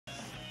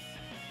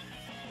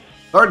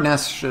Guard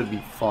Ness should be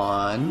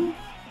fun.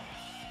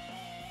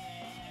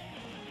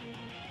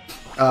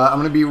 I'm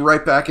going to be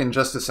right back in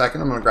just a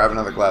second. I'm going to grab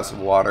another glass of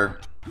water.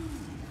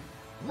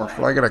 Or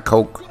should I get a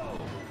Coke?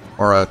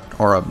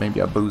 Or maybe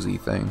a boozy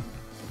thing.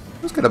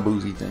 Let's get a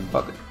boozy thing.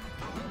 Fuck it.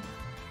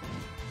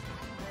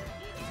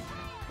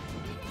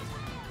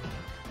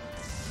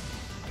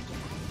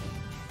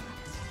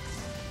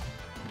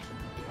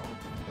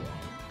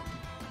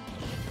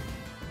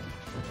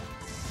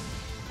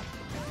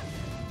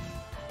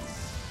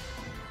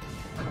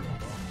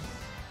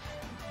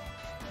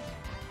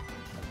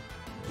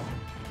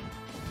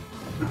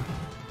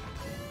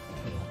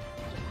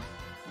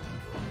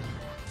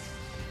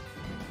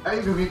 How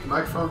you gonna mute the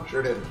microphone?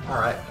 Sure did.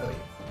 Alright.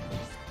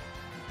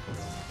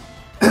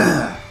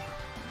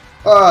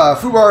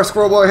 Fubar,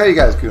 Squirrel Boy, how you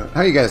guys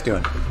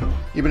doing?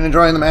 You been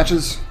enjoying the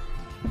matches?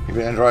 You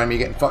been enjoying me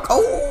getting fucked?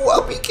 Oh,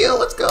 LP kill,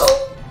 let's go!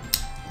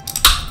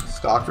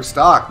 Stock for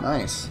stock,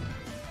 nice.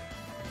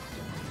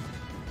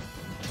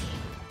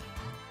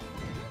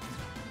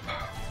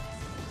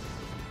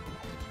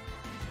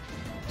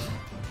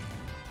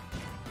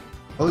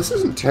 Well, this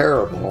isn't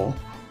terrible.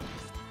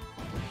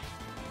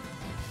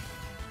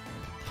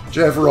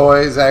 Jeff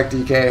Roy, Zach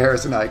DK,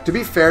 Harrison Ike. To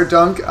be fair,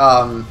 Dunk,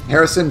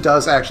 Harrison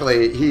does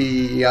actually,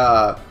 he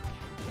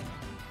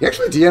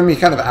actually DM'd me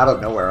kind of out of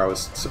nowhere. I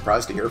was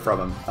surprised to hear from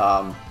him.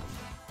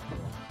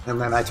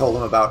 And then I told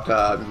him about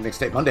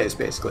Mixtape Mondays,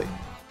 basically.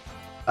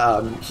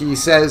 He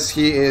says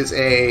he is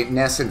a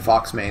Ness and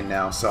Fox main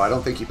now, so I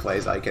don't think he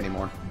plays Ike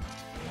anymore.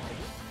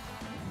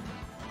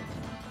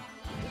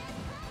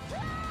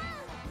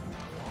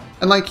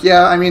 And like,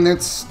 yeah, I mean,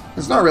 there's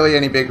not really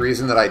any big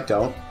reason that I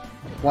don't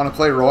want to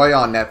play Roy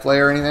on netplay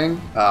or anything.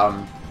 But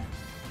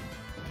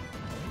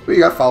you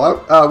got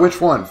Fallout? Which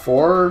one?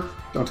 4?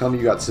 Don't tell me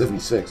you got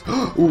 76.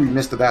 Ooh, he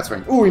missed the bat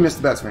swing. Ooh, he missed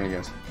the bat swing, I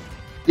guess.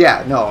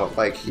 Yeah, no,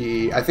 like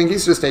I think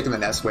he's just taking the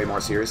Ness way more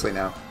seriously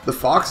now. The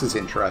Fox is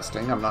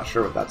interesting. I'm not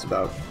sure what that's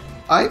about.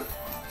 I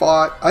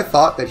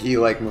thought that he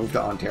like moved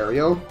to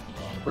Ontario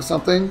or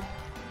something.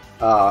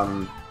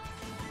 But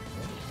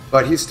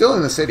he's still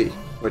in the city,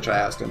 which I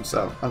asked him,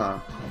 so I don't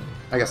know.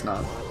 I guess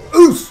not.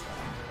 Oos!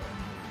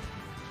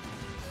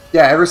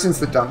 Yeah, ever since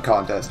the dunk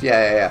contest.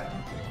 Yeah.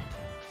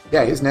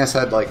 Yeah, his Ness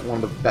had, like,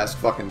 one of the best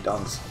fucking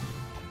dunks.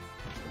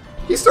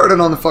 He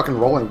started on the fucking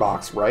rolling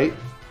box, right?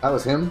 That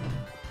was him?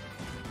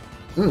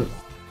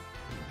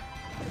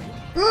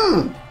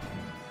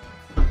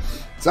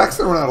 Zach's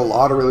throwing out a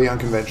lot of really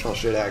unconventional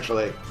shit,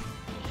 actually.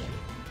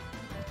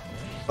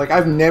 Like,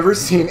 I've never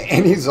seen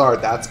any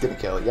Zard... That's gonna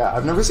kill. Yeah,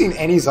 I've never seen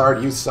any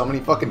Zard use so many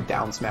fucking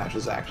down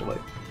smashes, actually.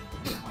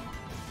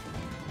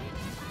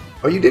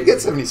 Oh, you did get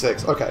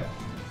 76. Okay.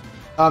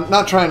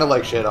 Not trying to,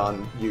 like, shit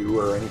on you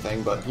or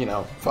anything, but, you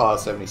know, Fallout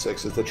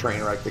 76 is the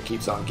train wreck that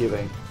keeps on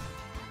giving.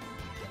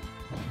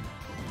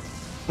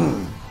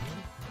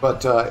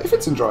 But, if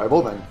it's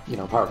enjoyable, then, you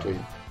know, power to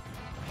you.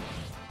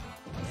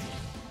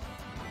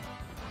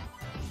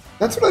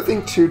 That's what I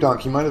think, too,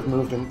 Dunk. He might have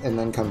moved and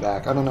then come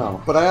back. I don't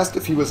know. But I asked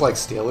if he was, like,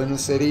 still in the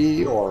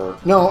city, or...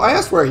 No, I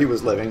asked where he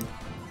was living.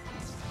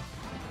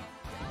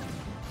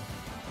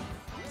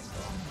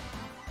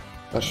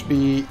 That should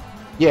be...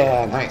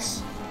 Yeah,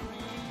 nice.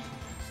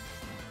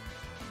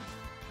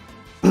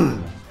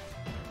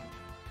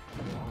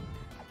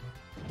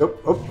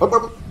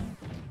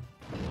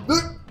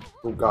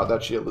 Oh god,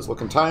 that shield is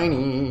looking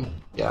tiny.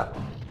 Yeah.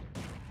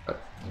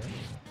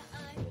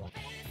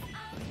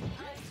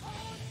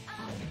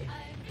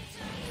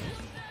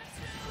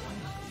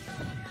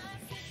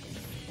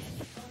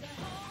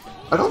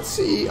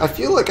 I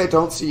feel like I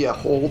don't see a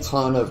whole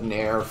ton of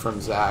Nair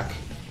from Zach.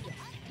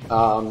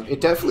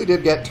 It definitely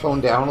did get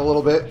toned down a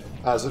little bit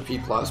as a P+,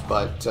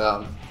 but...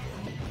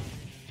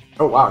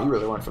 Oh wow, you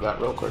really went for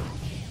that real quick.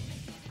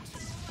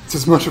 It's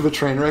as much of a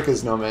train wreck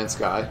as No Man's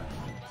Sky.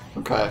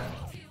 Okay.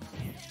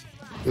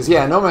 Because,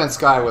 yeah, No Man's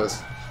Sky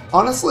was...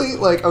 Honestly,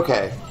 like,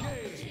 okay.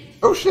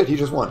 Oh shit, he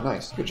just won.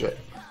 Nice. Good shit.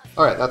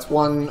 Alright, that's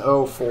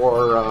 104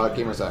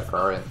 GamerZach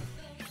are in.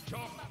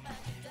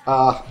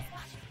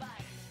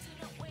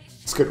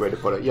 It's a good way to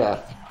put it, yeah.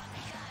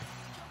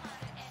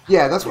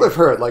 Yeah, that's what I've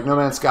heard. Like, No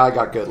Man's Sky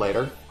got good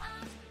later.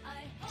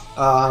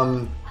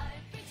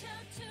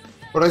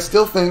 But I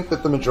still think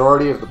that the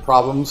majority of the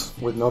problems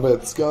with No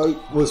Man's Sky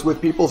was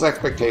with people's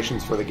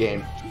expectations for the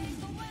game.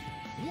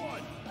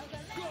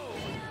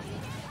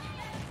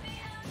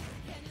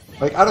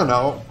 Like, I don't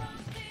know.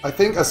 I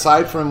think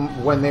aside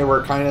from when they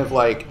were kind of,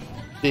 like,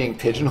 being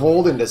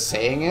pigeonholed into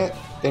saying it,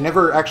 they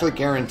never actually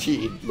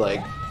guaranteed,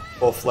 like,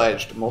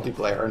 full-fledged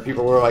multiplayer. And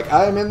people were like,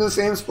 I'm in the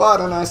same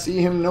spot and I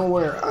see him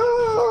nowhere.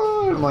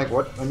 Ah! I'm like,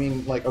 what? I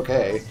mean, like,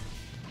 okay.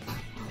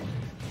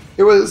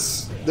 It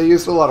was... They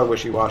used a lot of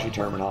wishy-washy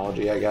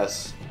terminology, I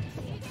guess.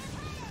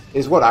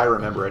 Is what I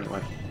remember,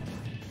 anyway.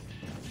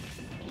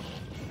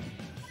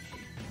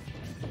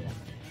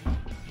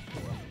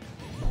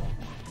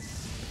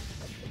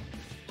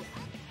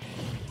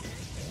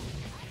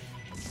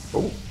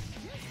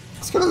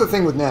 It's kind of the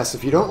thing with Ness.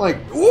 If you don't like...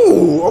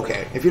 Ooh,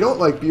 okay. If you don't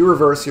like... You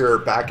reverse your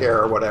back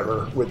air or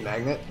whatever with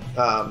Magnet.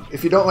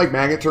 If you don't like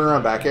Magnet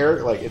turnaround back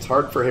air, like, it's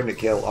hard for him to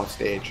kill off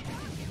stage.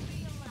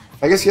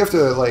 I guess you have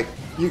to, like...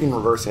 You can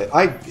reverse it.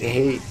 I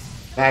hate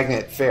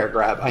Magnet fair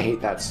grab. I hate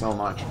that so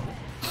much.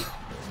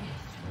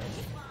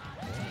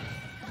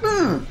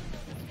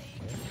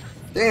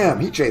 Damn,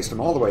 he chased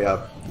him all the way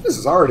up. This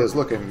is Art is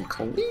looking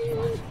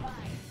clean.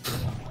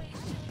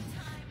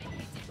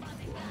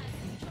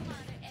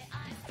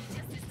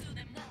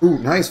 Ooh,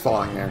 nice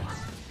falling there.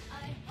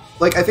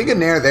 Like, I think a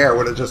Nair there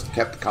would have just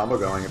kept the combo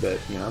going a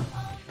bit, you know?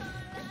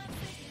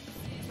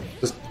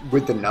 Just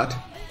with the nut.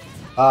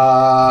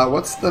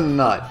 What's the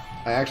nut?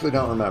 I actually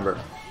don't remember.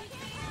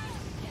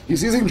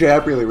 He's using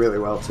jab really, really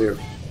well, too.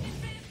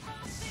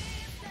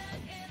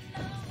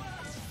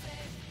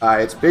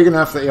 It's big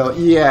enough that you'll...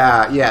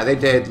 Yeah, they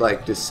did,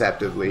 like,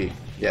 deceptively.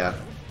 Yeah.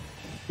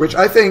 Which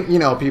I think, you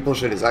know, people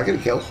should... Is that gonna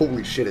kill?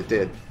 Holy shit, it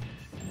did.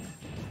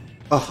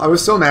 Oh, I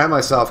was so mad at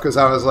myself because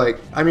I was like...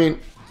 I mean,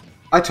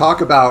 I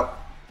talk about,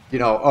 you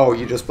know, oh,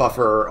 you just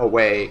buffer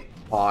away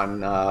on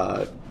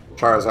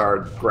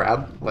Charizard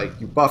grab. Like,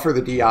 you buffer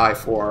the DI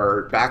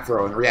for back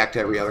throw and react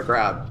to every other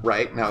grab,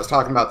 right? And I was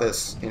talking about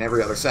this in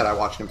every other set I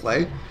watched him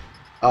play.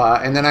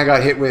 And then I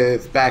got hit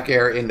with back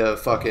air into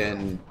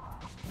fucking...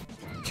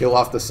 kill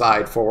off the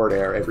side forward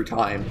air every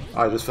time.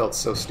 I just felt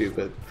so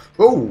stupid.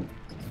 Oh!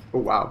 Oh,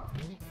 wow.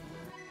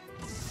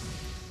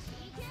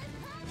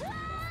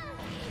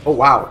 Oh,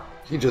 wow.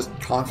 He just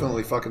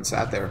confidently fucking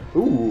sat there.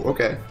 Ooh,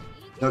 okay.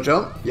 No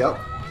jump? Yep.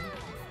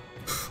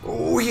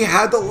 Oh, he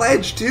had the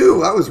ledge, too!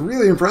 That was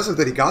really impressive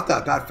that he got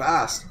that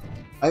fast.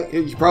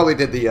 He probably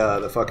did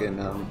the fucking,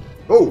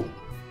 Oh!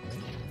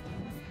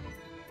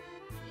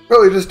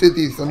 Probably just did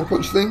the Thunder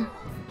Punch thing.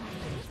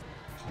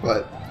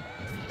 But...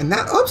 And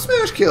that up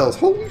smash kills!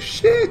 Holy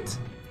shit!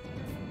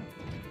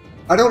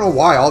 I don't know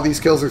why all these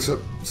kills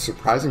are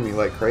surprising me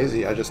like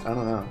crazy. I don't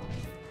know.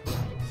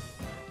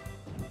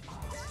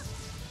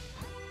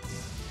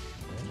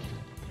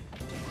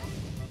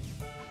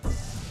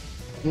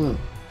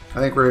 I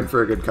think we're in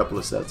for a good couple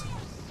of sets.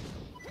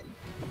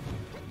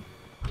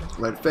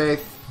 Light of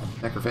Faith,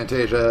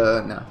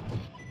 Necrophantasia, no.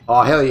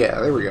 Oh, hell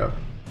yeah, there we go.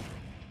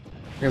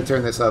 I'm gonna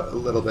turn this up a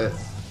little bit.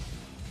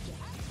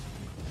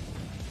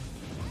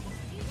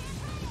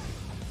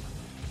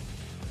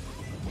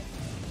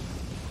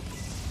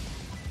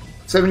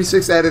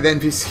 "76 added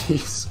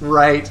NPCs,"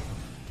 right.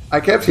 I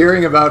kept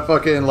hearing about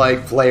fucking,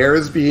 like,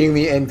 players being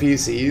the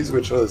NPCs,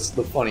 which was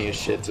the funniest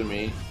shit to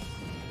me.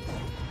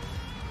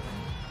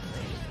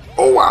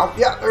 Oh, wow!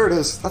 Yeah, there it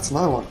is. That's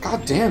another one.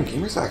 God damn,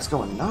 GamerZach's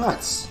going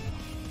nuts.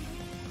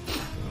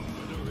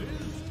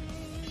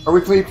 Are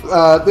we playing...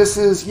 this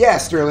is... Yeah,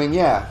 Sterling,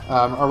 yeah.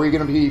 Are we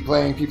going to be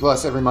playing P+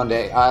 every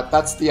Monday?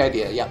 That's the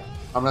idea, yeah.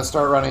 I'm going to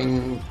start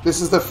running... This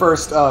is the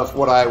first of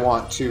what I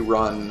want to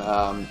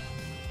run...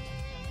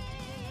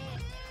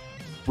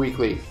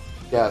 weekly.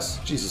 Yes,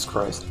 Jesus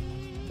Christ.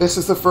 This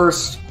is the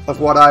first of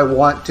what I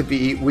want to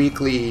be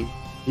weekly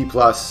P+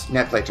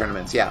 net play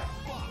tournaments, yeah.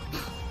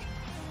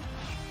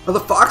 Oh, the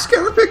Fox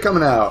counter pick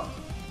coming out!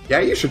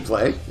 Yeah, you should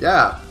play,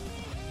 yeah.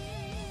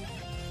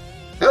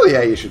 Hell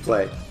yeah, you should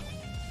play.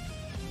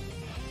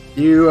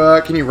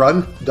 You, can you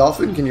run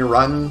Dolphin? Can you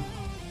run,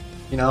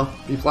 you know,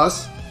 P+? You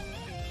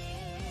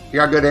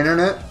got good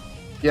internet?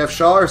 You have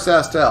Shaw or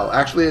Sastel?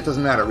 Actually, it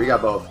doesn't matter, we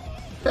got both.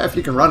 Yeah, if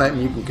you can run it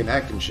and you can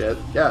connect and shit.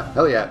 Yeah,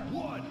 hell yeah.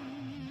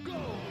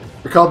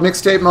 They're called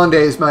Mixtape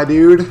Mondays, my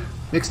dude.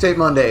 Mixtape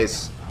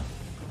Mondays.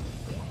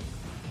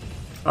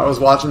 I was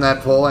watching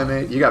that poll I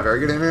made. You got very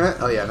good internet?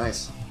 Hell yeah,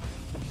 nice.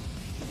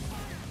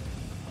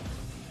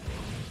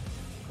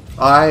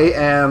 I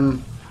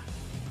am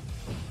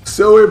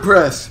so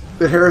impressed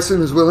that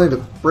Harrison is willing to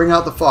bring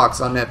out the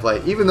Fox on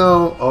netplay, even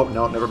though... Oh,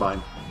 no, never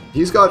mind.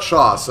 He's got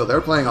Shaw, so they're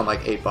playing on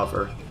like 8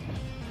 buffer.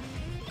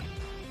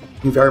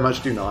 You very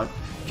much do not.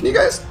 Can you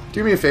guys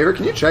do me a favor?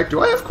 Can you check? Do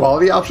I have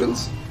quality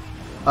options?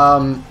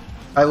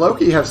 I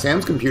low-key have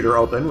Sam's computer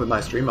open with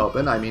my stream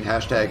open. I mean,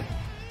 hashtag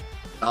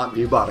not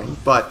viewbotting.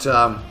 But,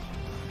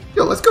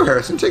 yo, let's go,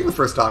 Harrison. Take the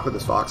first talk with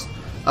this Fox.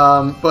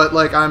 But,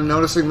 like, I'm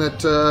noticing that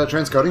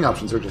transcoding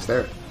options are just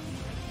there.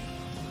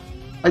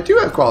 I do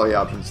have quality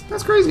options.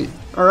 That's crazy.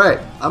 All right.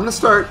 I'm going to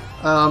start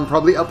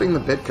probably upping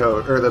the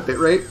bitcode, or the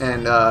bitrate,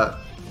 and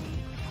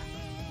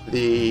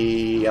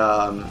the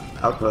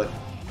output.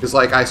 Because,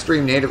 like, I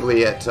stream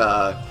natively at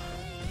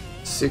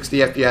 60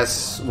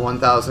 FPS,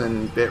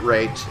 1000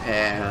 bitrate,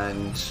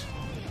 and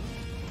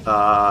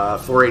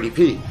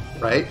 480p,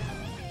 right?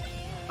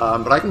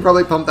 But I can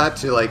probably pump that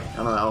to, like,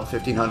 I don't know,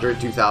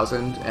 1500,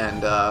 2000,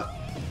 and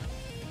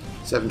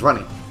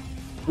 720.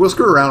 We'll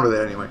screw around with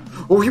it anyway.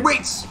 Oh, he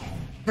waits!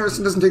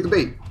 Harrison doesn't take the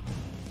bait.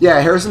 Yeah,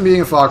 Harrison being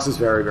a Fox is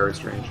very, very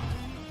strange.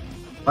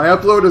 My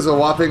upload is a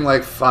whopping,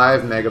 like,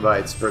 5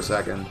 megabytes per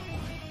second.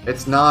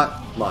 It's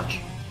not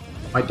much.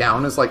 My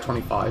down is like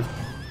 25.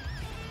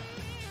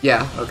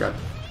 Yeah, okay.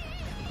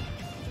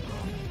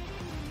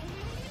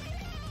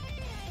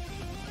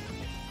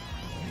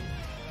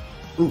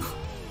 Oof.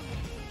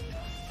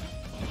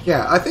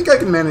 Yeah, I think I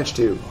can manage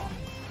to.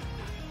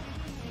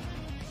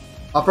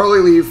 I'll probably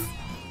leave.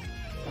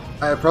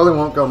 I probably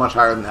won't go much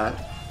higher than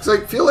that. Because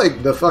I feel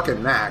like the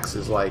fucking max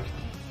is like...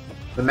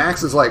 The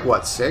max is like,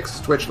 what,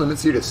 6? Twitch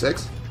limits you to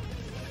 6?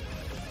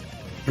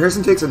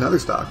 Harrison takes another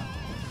stock.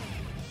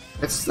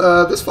 It's,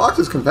 this Fox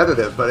is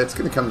competitive, but it's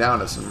going to come down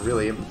to some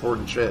really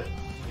important shit.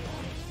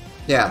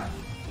 Yeah.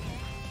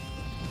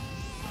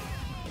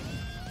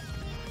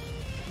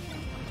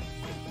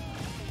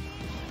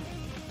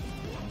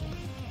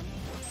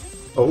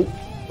 Oh.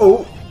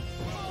 Oh.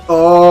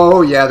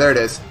 Oh, yeah, there it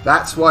is.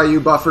 That's why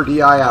you buffer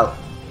DI out.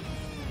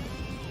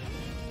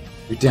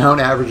 Your down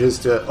averages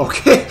to...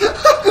 Okay.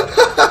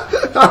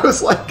 I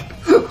was like,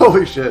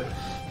 holy shit.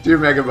 2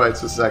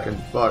 megabytes a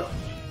second. Fuck.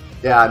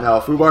 Yeah, no,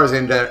 Fubar's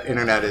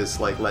internet is,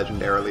 like,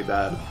 legendarily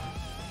bad.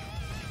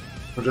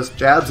 We're just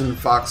jabs and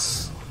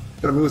Fox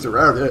gonna move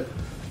around it.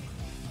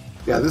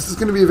 Yeah, this is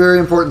gonna be a very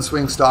important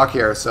swing stock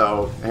here,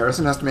 so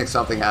Harrison has to make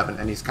something happen,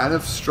 and he's kind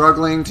of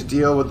struggling to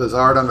deal with the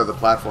Zard under the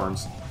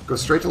platforms.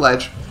 Goes straight to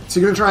ledge. Is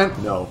he gonna try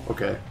and... No,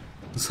 okay.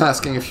 I was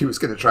asking if he was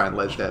gonna try and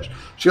ledge dash.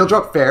 Shield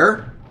drop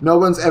fair. No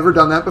one's ever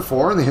done that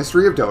before in the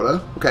history of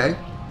Dota. Okay.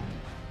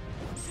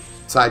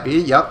 Side B,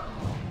 yep.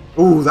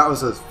 Ooh, that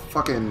was a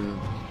fucking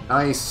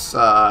nice,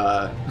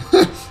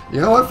 you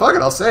know what? Fuck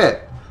it, I'll say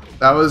it.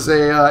 That was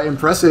a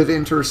impressive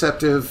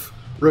interceptive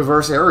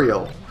reverse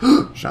aerial.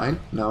 Shine?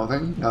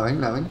 Nothing,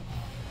 nothing, nothing.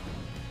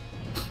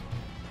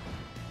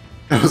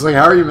 I was like,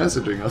 how are you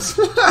messaging us?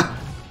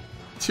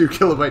 2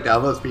 kilobyte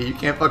download speed. You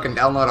can't fucking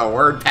download a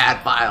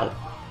WordPad file.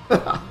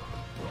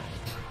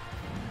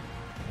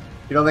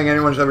 You don't think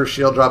anyone's ever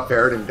shield drop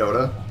fared in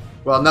Dota?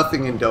 Well,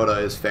 nothing in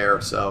Dota is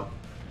fair, so...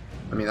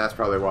 I mean, that's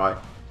probably why.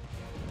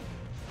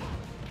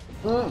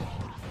 Oh,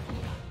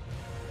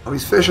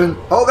 he's fishing.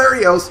 Oh, there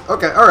he goes.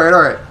 Okay, alright,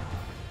 alright.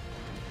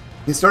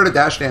 He started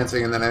dash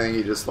dancing, and then I think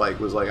he just, like,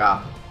 was like,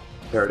 ah,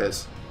 there it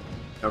is.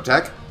 No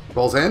tech.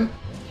 Rolls in.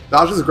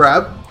 Dodges a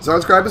grab.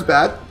 Zard's grab is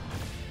bad.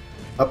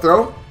 Up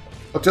throw.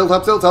 Up tilt,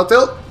 up tilt, up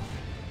tilt.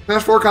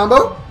 Smash 4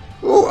 combo.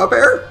 Ooh, up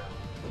air.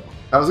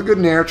 That was a good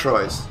nair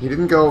choice. He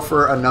didn't go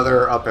for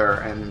another up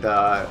air, and,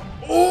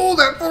 oh,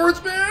 that forward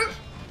smash!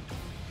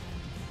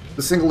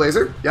 The single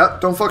laser.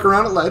 Yep, don't fuck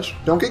around at ledge.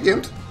 Don't get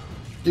gimped.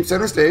 Keep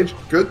center stage.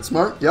 Good,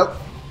 smart, yep.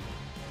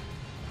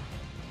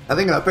 I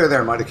think an up air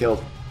there might have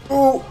killed.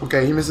 Oh,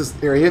 okay, he misses.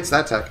 There, he hits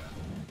that tech.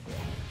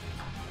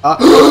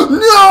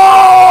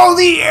 No!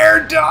 The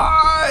air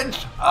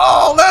dodge!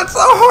 Oh, that's a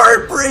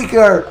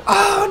heartbreaker!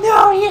 Oh,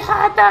 no, he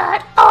had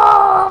that! Oh!